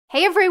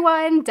Hey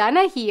everyone,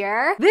 Dana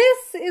here.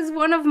 This is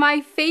one of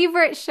my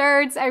favorite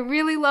shirts. I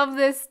really love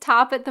this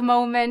top at the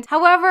moment.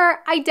 However,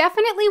 I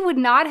definitely would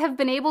not have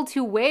been able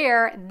to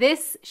wear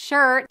this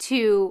shirt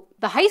to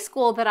the high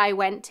school that I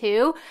went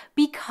to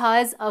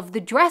because of the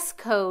dress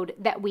code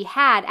that we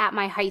had at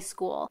my high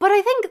school. But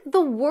I think the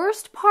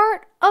worst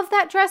part of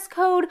that dress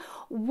code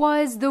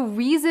was the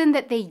reason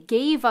that they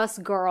gave us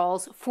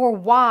girls for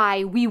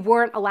why we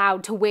weren't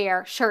allowed to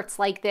wear shirts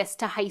like this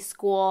to high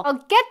school.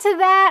 I'll get to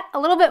that a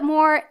little bit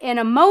more in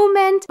a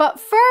moment,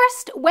 but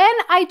first, when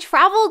I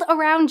traveled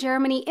around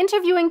Germany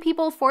interviewing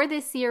people for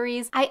this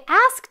series, I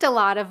asked a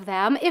lot of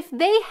them if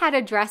they had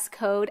a dress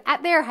code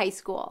at their high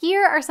school.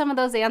 Here are some of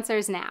those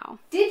answers now.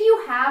 Did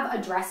you have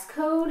a dress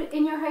code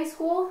in your high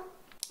school?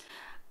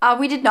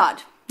 We did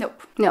not.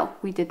 Nope. No,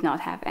 we did not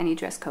have any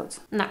dress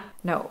codes. No.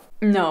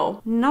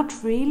 No.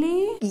 Not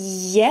really.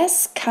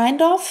 Yes,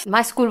 kind of.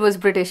 My school was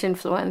British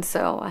influenced,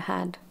 so I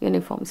had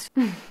uniforms.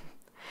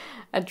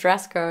 A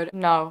dress code?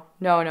 No.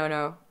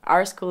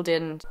 Our school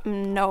didn't.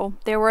 No,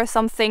 there were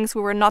some things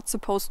we were not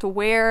supposed to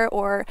wear,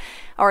 or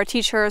our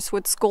teachers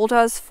would scold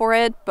us for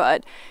it,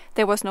 but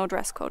there was no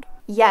dress code.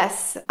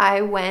 Yes, I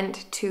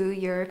went to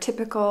your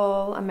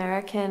typical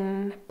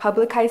American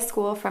public high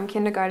school from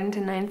kindergarten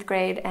to 9th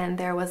grade, and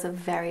there was a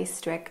very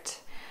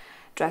strict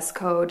dress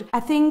code.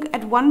 I think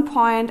at one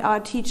point our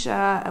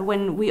teacher,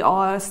 when we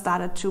all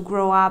started to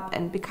grow up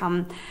and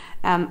become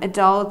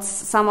adults,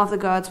 some of the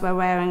girls were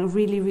wearing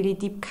really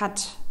deep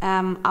cut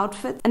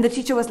outfits, and the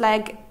teacher was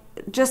like,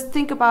 just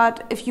think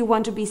about if you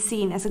want to be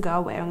seen as a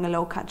girl wearing a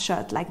low cut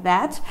shirt like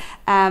that,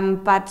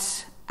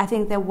 but I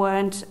think there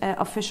weren't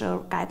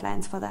official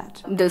guidelines for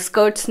that. The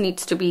skirts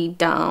needs to be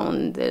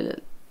down,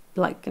 the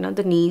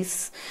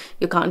knees.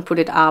 You can't put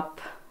it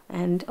up,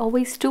 and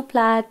always two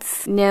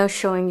plaids. No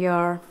showing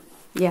your,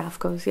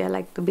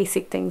 like the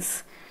basic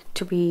things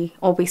to be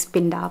always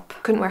pinned up.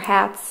 Couldn't wear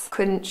hats,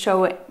 couldn't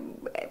show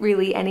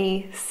really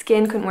any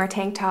skin, couldn't wear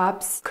tank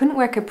tops, couldn't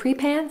wear capri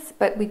pants,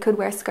 but we could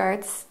wear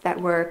skirts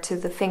that were to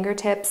the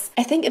fingertips.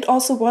 I think it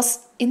also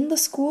was in the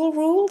school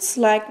rules,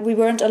 like we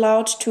weren't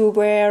allowed to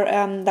wear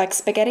like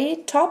spaghetti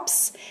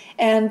tops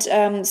and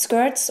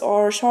skirts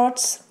or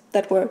shorts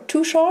that were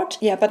too short.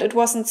 Yeah, but it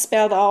wasn't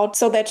spelled out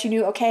so that you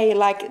knew, okay,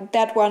 like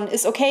that one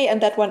is okay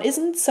and that one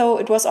isn't. So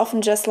it was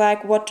often just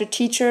like what the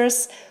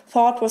teachers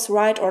thought was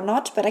right or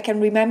not. But I can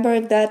remember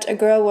that a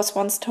girl was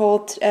once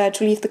told to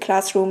leave the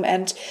classroom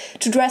and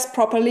to dress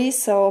properly.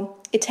 So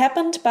it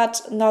happened,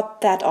 but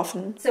not that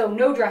often. So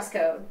no dress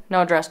code.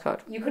 No dress code.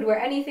 You could wear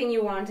anything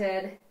you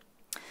wanted.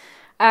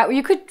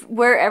 You could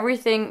wear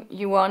everything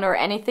you want or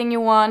anything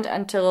you want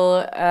until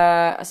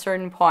a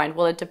certain point.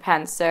 Well, it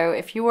depends. So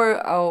if you were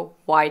a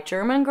white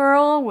German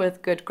girl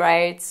with good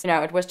grades,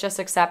 it was just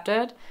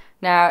accepted.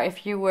 Now,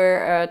 if you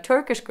were a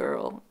Turkish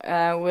girl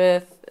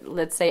with,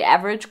 let's say,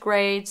 average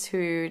grades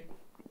who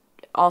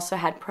also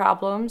had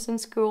problems in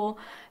school,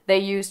 they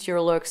used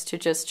your looks to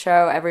just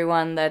show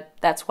everyone that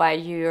that's why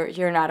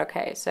you're not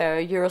okay. So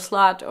you're a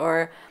slut,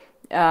 or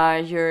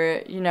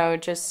you're,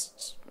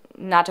 just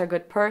not a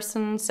good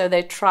person. So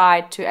they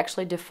tried to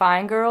actually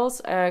define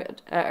girls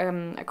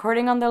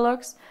according on their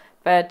looks,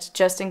 but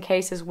just in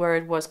cases where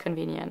it was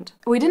convenient.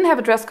 We didn't have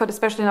a dress code,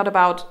 especially not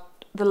about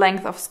the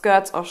length of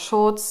skirts or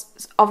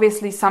shorts.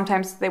 Obviously,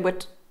 sometimes they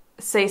would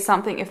say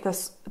something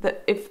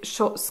if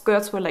short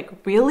skirts were like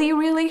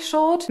really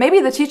short.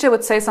 Maybe the teacher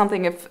would say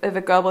something if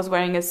a girl was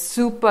wearing a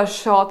super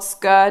short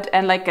skirt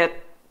and like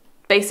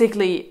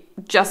basically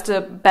just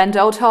a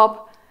bandeau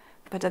top.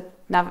 But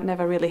that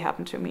never really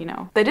happened to me,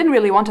 no. They didn't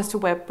really want us to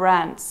wear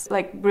brands,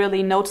 like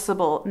really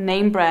noticeable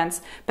name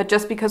brands, but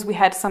just because we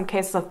had some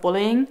cases of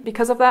bullying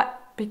because of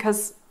that,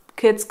 because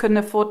kids couldn't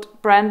afford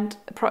brand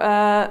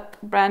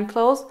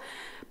clothes.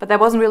 But there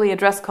wasn't really a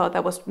dress code.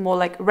 That was more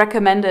like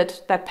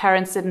recommended that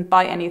parents didn't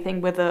buy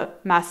anything with a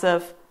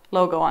massive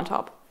logo on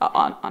top,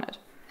 on it.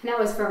 And that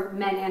was for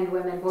men and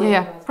women. Boys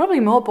Yeah, and girls. probably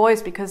more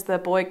boys because the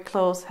boy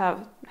clothes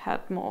had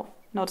more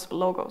noticeable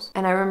logos.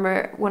 And I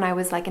remember when I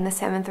was like in the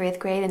 7th or 8th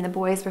grade and the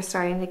boys were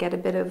starting to get a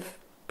bit of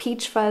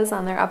peach fuzz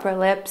on their upper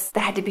lips, that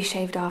had to be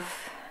shaved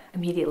off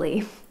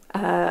immediately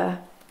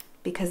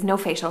because no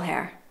facial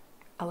hair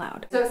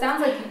allowed. So it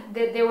sounds like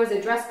there was a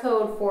dress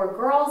code for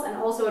girls and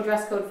also a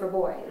dress code for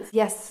boys.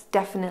 Yes,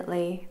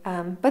 definitely.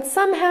 But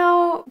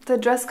somehow the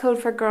dress code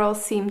for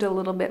girls seemed a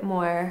little bit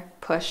more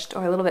pushed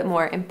or a little bit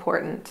more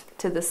important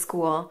to the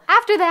school.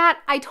 After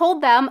that, I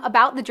told them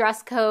about the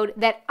dress code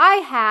that I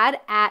had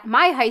at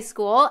my high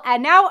school,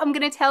 and now I'm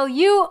going to tell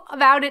you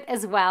about it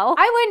as well.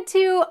 I went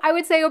to, I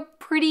would say, a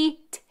pretty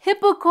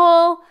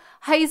typical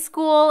high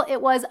school.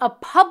 It was a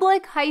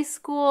public high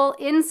school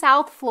in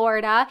South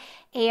Florida,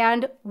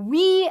 and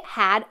we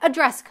had a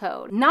dress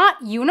code.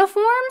 Not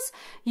uniforms.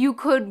 You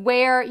could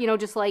wear,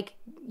 just like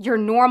your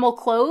normal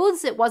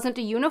clothes. It wasn't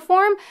a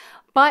uniform,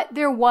 but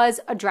there was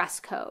a dress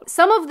code.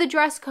 Some of the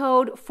dress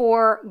code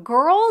for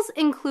girls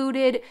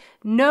included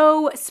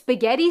no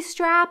spaghetti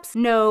straps,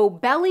 no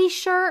belly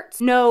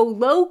shirts, no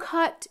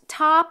low-cut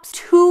tops,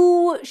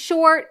 too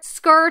short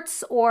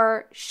skirts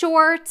or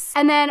shorts,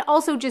 and then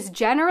also just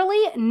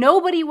generally,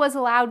 nobody was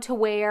allowed to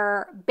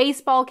wear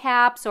baseball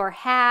caps or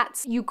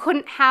hats. You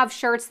couldn't have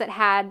shirts that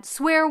had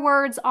swear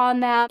words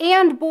on them,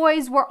 and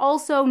boys were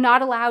also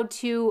not allowed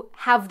to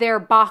have their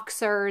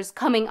boxers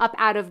coming up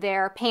out of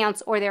their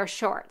pants or their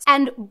shorts.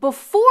 And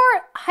before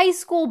high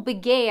school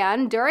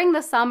began, during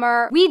the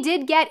summer, we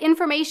did get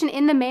information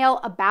in the mail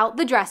about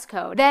the dress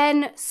code.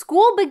 Then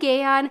school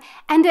began,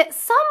 and at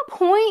some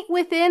point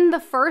within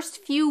the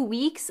first few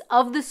weeks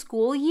of the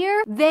school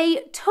year,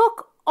 they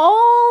took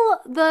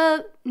all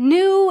the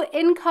new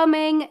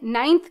incoming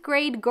 9th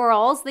grade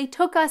girls, they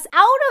took us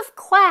out of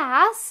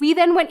class. We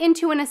then went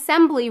into an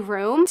assembly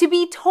room to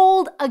be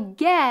told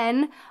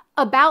again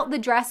about the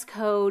dress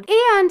code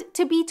and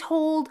to be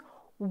told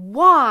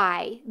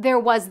why there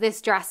was this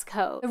dress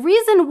code. The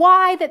reason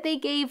why that they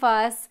gave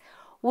us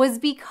was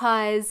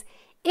because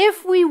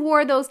if we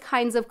wore those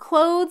kinds of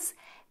clothes,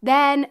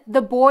 then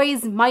the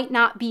boys might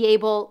not be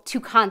able to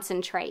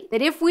concentrate.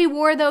 That if we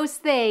wore those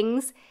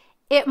things,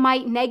 it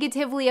might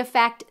negatively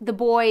affect the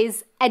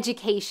boys'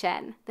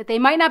 education. That they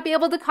might not be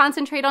able to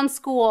concentrate on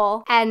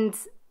school, and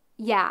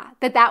yeah,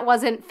 that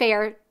wasn't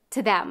fair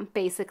to them,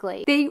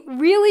 basically. They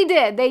really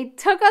did. They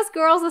took us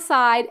girls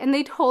aside and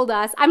they told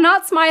us, I'm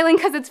not smiling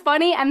because it's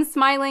funny, I'm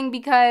smiling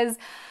because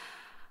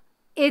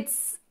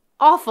it's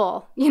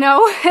awful, you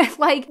know?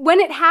 Like, when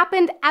it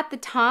happened at the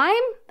time,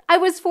 I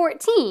was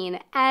 14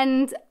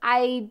 and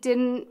I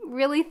didn't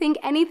really think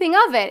anything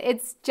of it.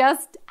 It's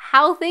just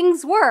how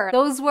things were.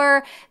 Those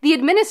were the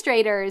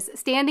administrators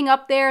standing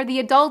up there, the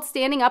adults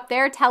standing up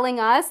there telling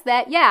us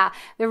that, yeah,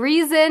 the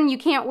reason you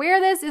can't wear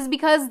this is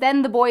because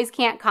then the boys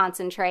can't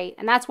concentrate.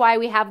 And that's why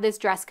we have this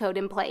dress code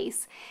in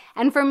place.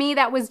 And for me,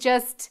 that was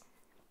just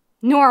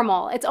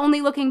normal. It's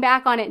only looking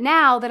back on it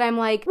now that I'm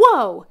like,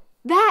 whoa,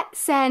 that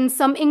sends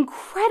some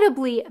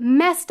incredibly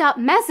messed up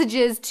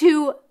messages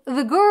to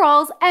the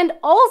girls and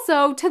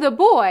also to the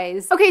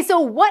boys. Okay, so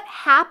what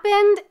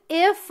happened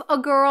if a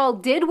girl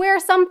did wear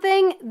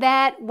something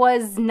that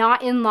was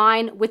not in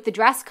line with the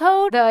dress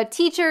code? The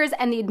teachers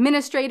and the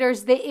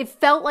administrators, it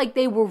felt like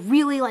they were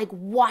really like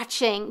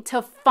watching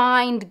to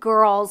find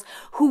girls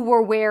who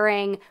were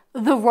wearing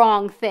the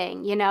wrong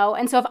thing, you know?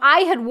 And so if I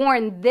had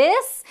worn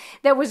this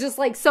that was just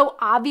like so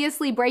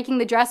obviously breaking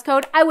the dress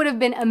code, I would have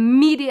been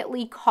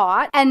immediately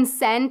caught and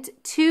sent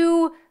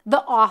to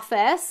the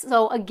office.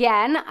 So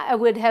again, I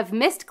would have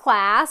missed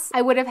class.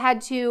 I would have had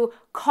to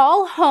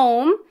call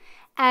home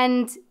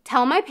and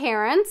tell my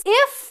parents.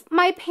 If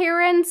my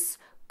parents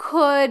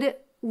could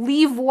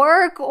leave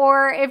work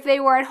or if they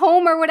were at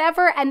home or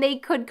whatever and they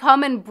could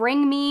come and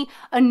bring me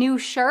a new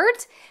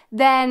shirt,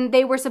 then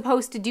they were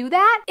supposed to do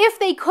that. If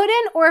they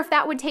couldn't, or if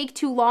that would take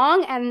too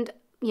long and,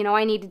 you know,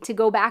 I needed to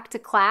go back to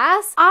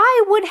class,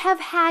 I would have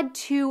had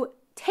to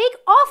take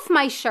off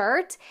my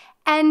shirt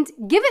and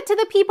give it to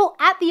the people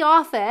at the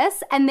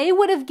office, and they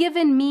would have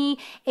given me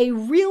a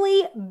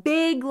really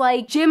big,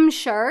 like, gym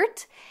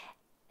shirt,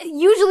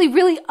 usually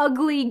really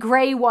ugly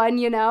gray one,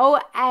 you know,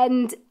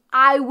 and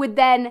I would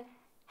then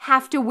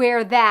have to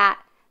wear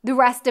that the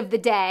rest of the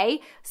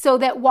day so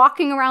that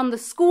walking around the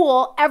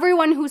school,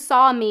 everyone who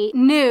saw me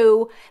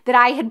knew that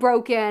I had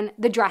broken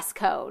the dress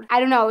code. I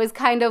don't know, it was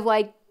kind of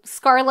like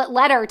Scarlet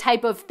Letter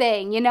type of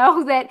thing, you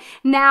know, that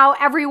now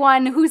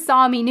everyone who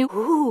saw me knew,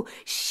 ooh,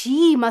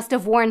 she must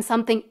have worn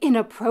something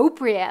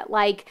inappropriate,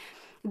 like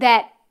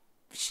that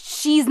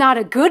she's not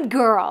a good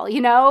girl, you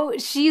know,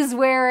 she's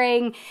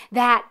wearing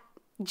that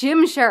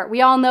gym shirt.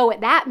 We all know what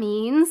that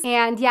means.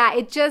 And yeah,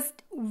 it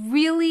just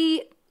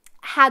really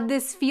had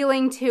this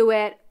feeling to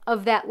it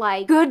of that,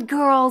 like, good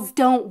girls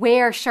don't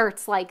wear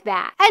shirts like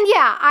that. And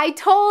yeah, I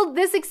told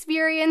this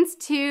experience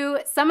to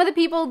some of the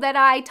people that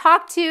I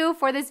talked to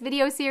for this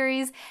video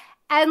series,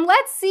 and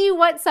let's see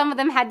what some of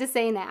them had to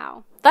say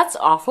now. That's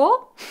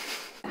awful.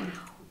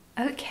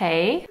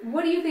 Okay.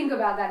 What do you think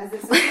about that?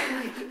 Is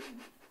it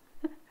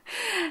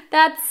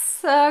That's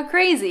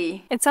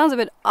crazy. It sounds a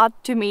bit odd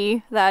to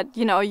me that,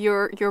 you know,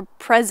 your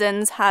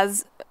presence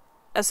has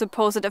a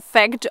supposed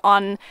effect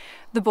on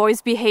the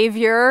boys'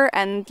 behavior,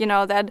 and, you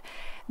know, that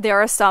there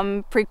are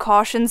some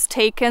precautions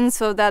taken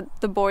so that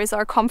the boys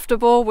are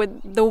comfortable with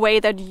the way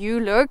that you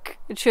look.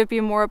 It should be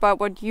more about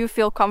what you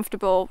feel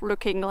comfortable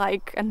looking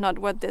like and not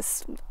what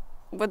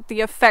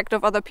the effect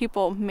of other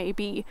people may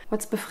be.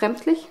 What's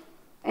befremdlich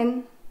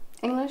in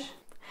English?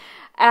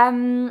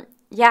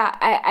 Yeah,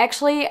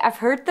 I've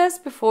heard this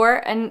before,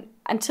 and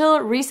until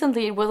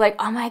recently it was like,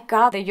 oh my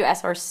god, the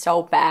US are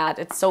so bad,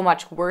 it's so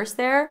much worse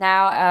there.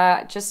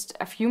 Now, just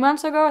a few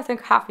months ago, I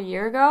think half a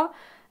year ago,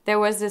 there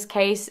was this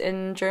case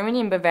in Germany,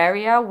 in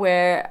Bavaria,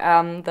 where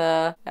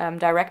the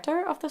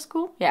director of the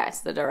school, yeah, it's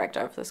the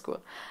director of the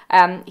school,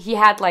 he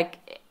had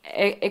like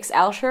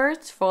XL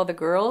shirts for the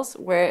girls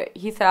where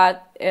he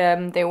thought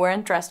they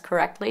weren't dressed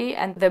correctly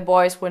and the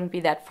boys wouldn't be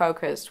that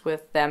focused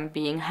with them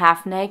being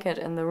half naked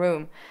in the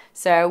room.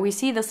 So we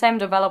see the same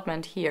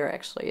development here,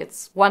 actually.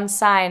 It's one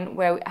sign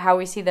how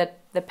we see that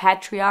the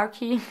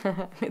patriarchy,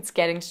 it's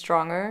getting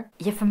stronger.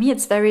 Yeah, for me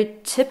it's very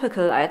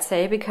typical, I'd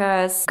say,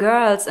 because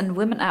girls and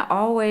women are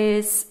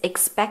always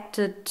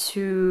expected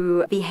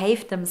to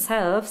behave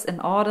themselves in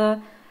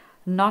order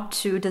not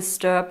to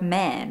disturb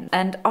men.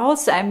 And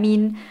also, I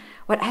mean,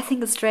 what I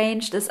think is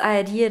strange, this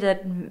idea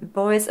that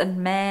boys and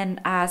men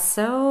are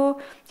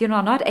so,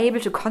 not able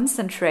to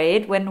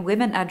concentrate when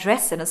women are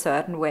dressed in a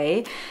certain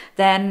way,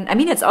 then, I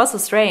mean, it's also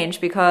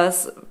strange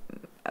because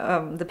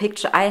the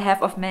picture I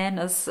have of men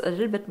is a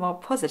little bit more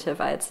positive,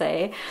 I'd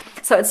say.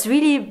 So it's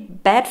really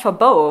bad for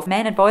both.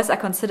 Men and boys are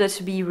considered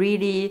to be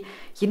really,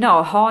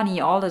 horny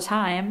all the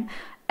time.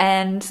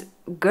 And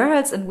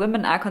girls and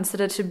women are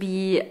considered to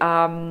be,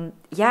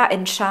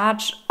 in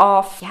charge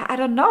of, I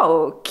don't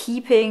know,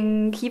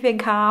 keeping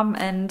calm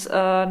and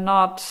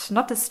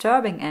not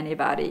disturbing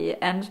anybody.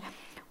 And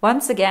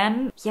once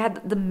again,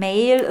 the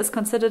male is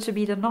considered to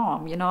be the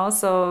norm,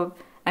 So,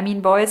 I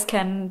mean, boys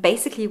can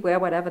basically wear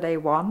whatever they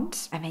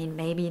want. I mean,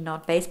 maybe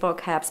not baseball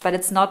caps, but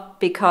it's not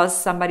because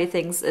somebody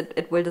thinks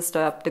it will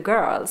disturb the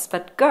girls.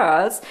 But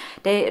girls,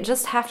 they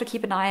just have to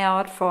keep an eye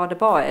out for the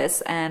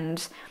boys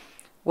and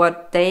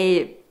what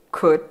they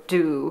could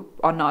do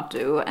or not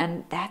do,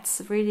 and that's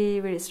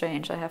really, really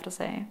strange, I have to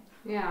say.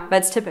 Yeah. But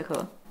it's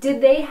typical. Did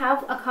they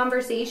have a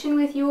conversation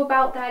with you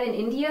about that in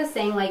India,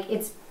 saying like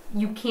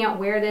you can't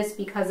wear this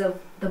because of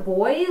the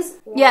boys?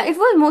 Or? Yeah, it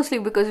was mostly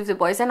because of the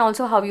boys, and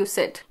also how you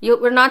sit. You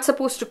were not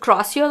supposed to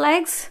cross your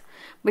legs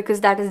because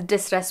that is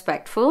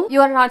disrespectful.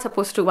 You are not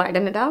supposed to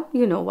widen it up,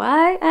 you know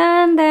why,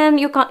 and then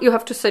you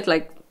have to sit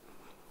like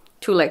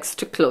 2 legs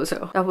to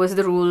closer. That was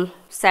the rule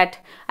set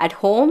at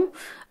home.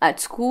 At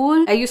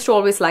school, I used to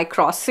always like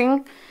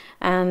crossing,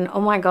 and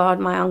oh my god,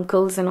 my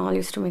uncles and all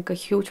used to make a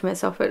huge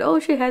mess of it. Oh,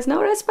 she has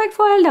no respect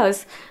for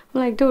elders.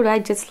 I'm like, dude, I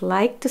just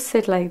like to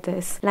sit like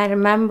this. And I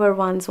remember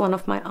once one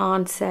of my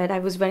aunts said I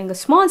was wearing a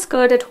small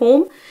skirt at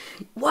home.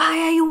 Why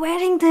are you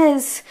wearing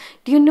this?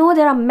 Do you know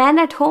there are men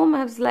at home?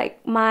 I was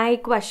like, my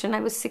question, I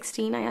was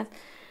 16, I asked,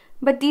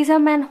 but these are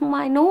men whom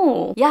I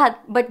know. Yeah,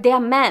 but they are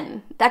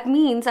men. That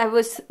means I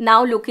was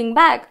now looking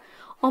back.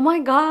 Oh my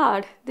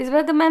god, these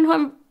were the men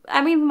who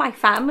my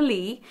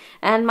family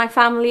and my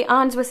family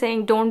aunts were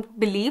saying, don't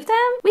believe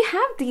them. We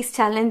have these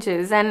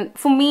challenges. And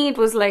for me, it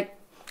was like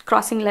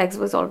crossing legs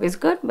was always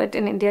good. But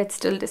in India, it's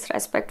still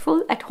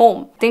disrespectful. At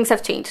home, things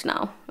have changed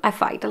now. I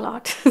fight a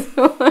lot.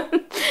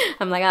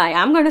 I'm like, I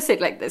am going to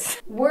sit like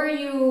this. Were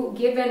you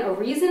given a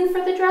reason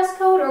for the dress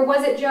code? Or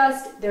was it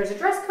just, there's a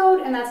dress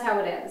code and that's how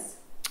it is?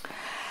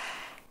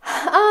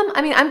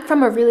 I'm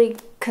from a really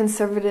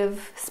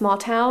conservative small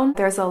town.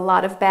 There's a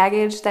lot of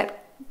baggage that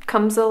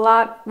comes a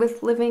lot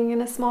with living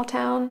in a small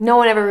town. No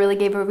one ever really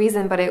gave a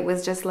reason, but it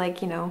was just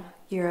like, you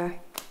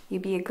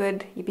be a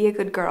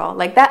good girl.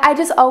 Like that, I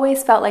just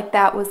always felt like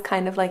that was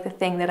kind of like the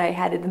thing that I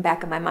had in the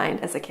back of my mind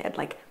as a kid.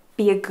 Like,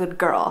 be a good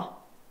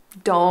girl.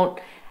 Don't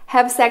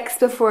have sex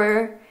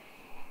before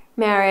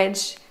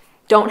marriage.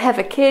 Don't have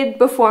a kid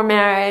before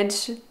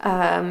marriage.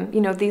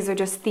 These are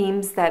just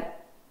themes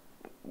that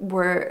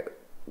were...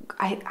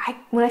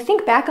 when I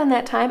think back on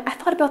that time, I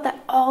thought about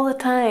that all the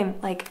time.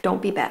 Like,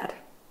 don't be bad.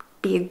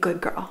 Be a good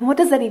girl. What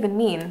does that even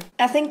mean?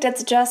 I think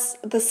that's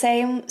just the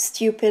same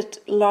stupid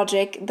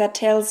logic that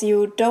tells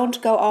you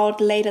don't go out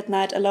late at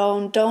night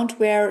alone, don't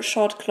wear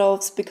short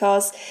clothes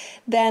because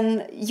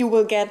then you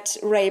will get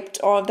raped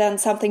or then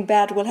something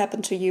bad will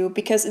happen to you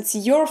because it's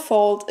your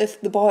fault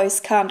if the boys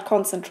can't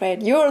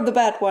concentrate. You're the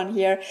bad one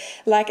here.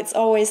 Like, it's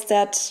always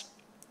that,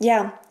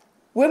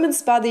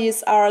 women's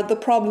bodies are the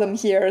problem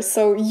here,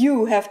 so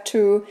you have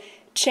to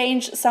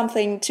change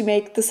something to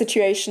make the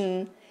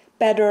situation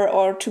better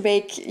or to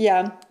make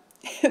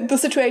the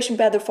situation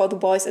better for the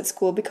boys at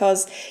school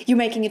because you're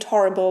making it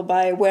horrible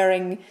by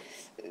wearing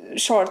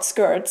short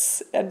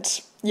skirts. And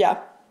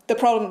the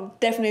problem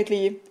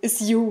definitely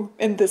is you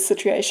in this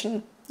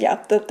situation.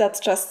 That's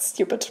just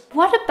stupid.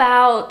 What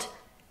about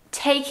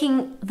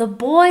taking the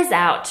boys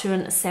out to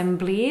an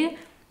assembly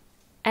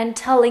and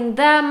telling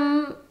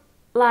them,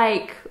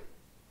 like,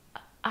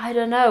 I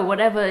don't know,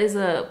 whatever is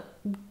a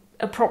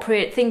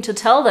appropriate thing to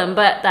tell them,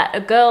 but that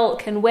a girl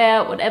can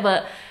wear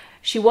whatever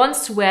she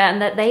wants to wear and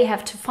that they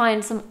have to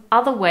find some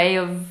other way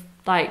of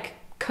like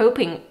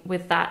coping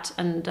with that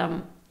and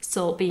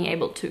still being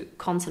able to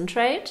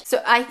concentrate.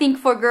 So I think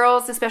for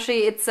girls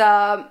especially, it's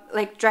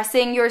like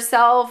dressing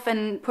yourself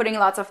and putting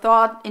lots of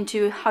thought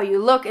into how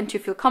you look and to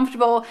feel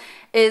comfortable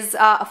is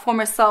a form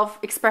of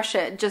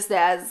self-expression, just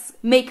as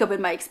makeup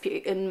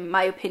in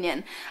my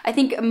opinion. I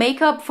think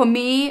makeup for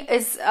me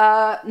is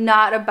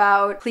not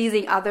about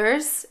pleasing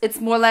others.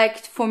 It's more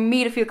like for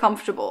me to feel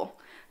comfortable.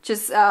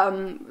 Just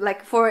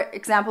like, for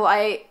example,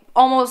 I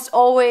almost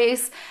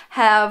always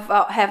have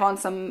on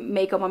some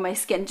makeup on my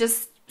skin,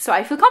 just So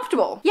I feel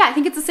comfortable. Yeah, I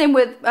think it's the same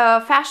with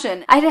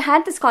fashion. I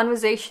had this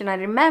conversation, I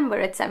remember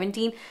at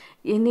 17,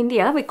 in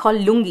India, we call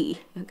lungi.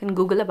 You can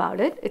Google about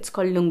it. It's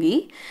called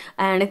lungi.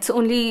 And it's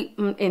only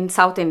in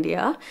South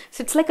India.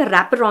 So it's like a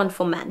wraparound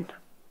for men.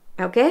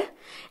 Okay?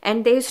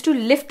 And they used to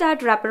lift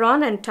that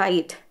wraparound and tie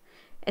it.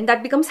 And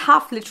that becomes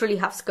literally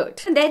half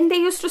skirt. And then they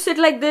used to sit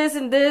like this,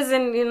 and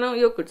you know,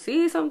 you could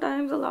see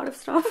sometimes a lot of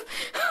stuff.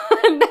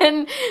 And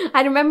then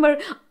I remember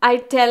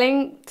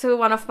telling to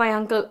one of my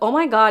uncle, oh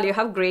my God, you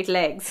have great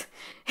legs.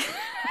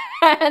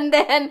 And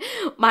then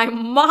my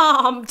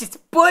mom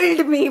just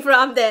pulled me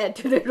from there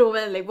to the room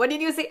and like, what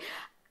did you say?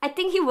 I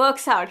think he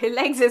works out. His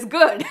legs is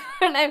good.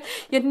 And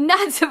you're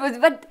not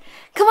supposed, but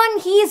come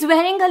on, he is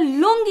wearing a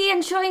lungi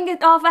and showing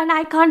it off and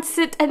I can't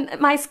sit in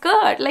my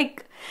skirt.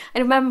 Like, I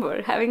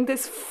remember having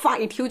this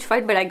huge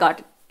fight, but I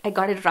got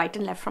it right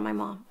and left from my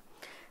mom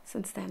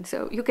since then.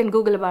 So you can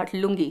Google about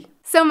lungi.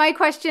 So my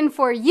question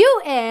for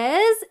you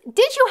is,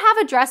 did you have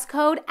a dress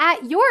code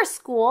at your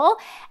school?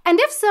 And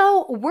if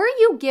so, were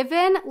you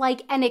given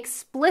like an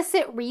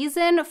explicit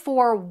reason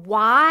for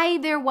why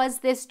there was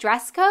this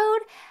dress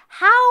code?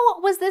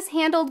 How was this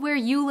handled where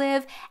you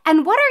live?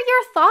 And what are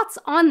your thoughts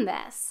on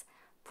this?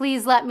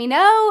 Please let me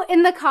know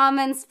in the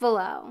comments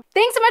below.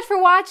 Thanks so much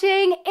for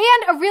watching,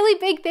 and a really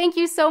big thank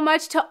you so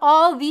much to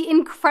all the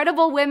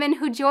incredible women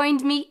who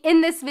joined me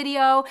in this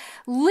video.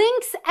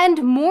 Links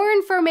and more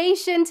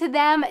information to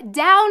them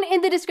down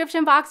in the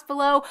description box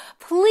below.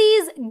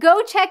 Please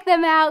go check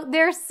them out.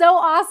 They're so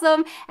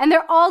awesome, and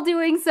they're all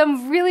doing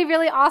some really,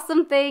 really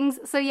awesome things.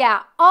 So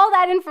yeah, all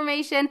that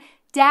information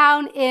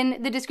down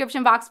in the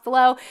description box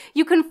below.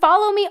 You can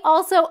follow me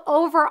also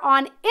over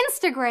on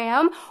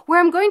Instagram,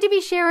 where I'm going to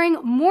be sharing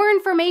more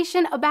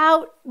information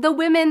about the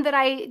women that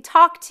I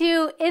talk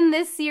to in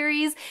this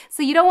series.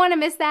 So you don't want to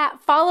miss that.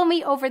 Follow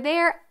me over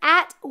there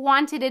at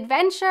Wanted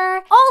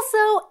Adventure.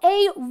 Also,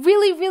 a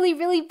really, really,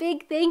 really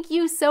big thank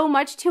you so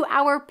much to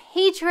our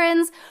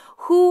patrons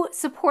who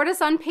support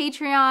us on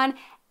Patreon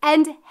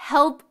and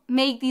help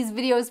make these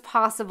videos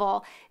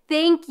possible.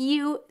 Thank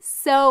you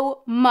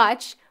so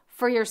much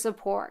for your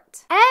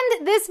support.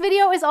 And this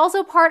video is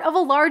also part of a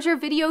larger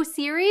video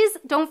series.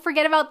 Don't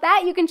forget about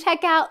that. You can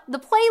check out the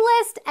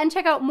playlist and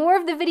check out more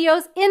of the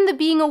videos in the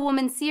Being a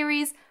Woman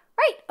series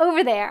right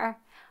over there.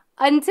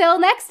 Until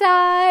next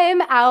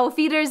time, auf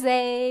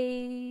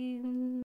Wiedersehen.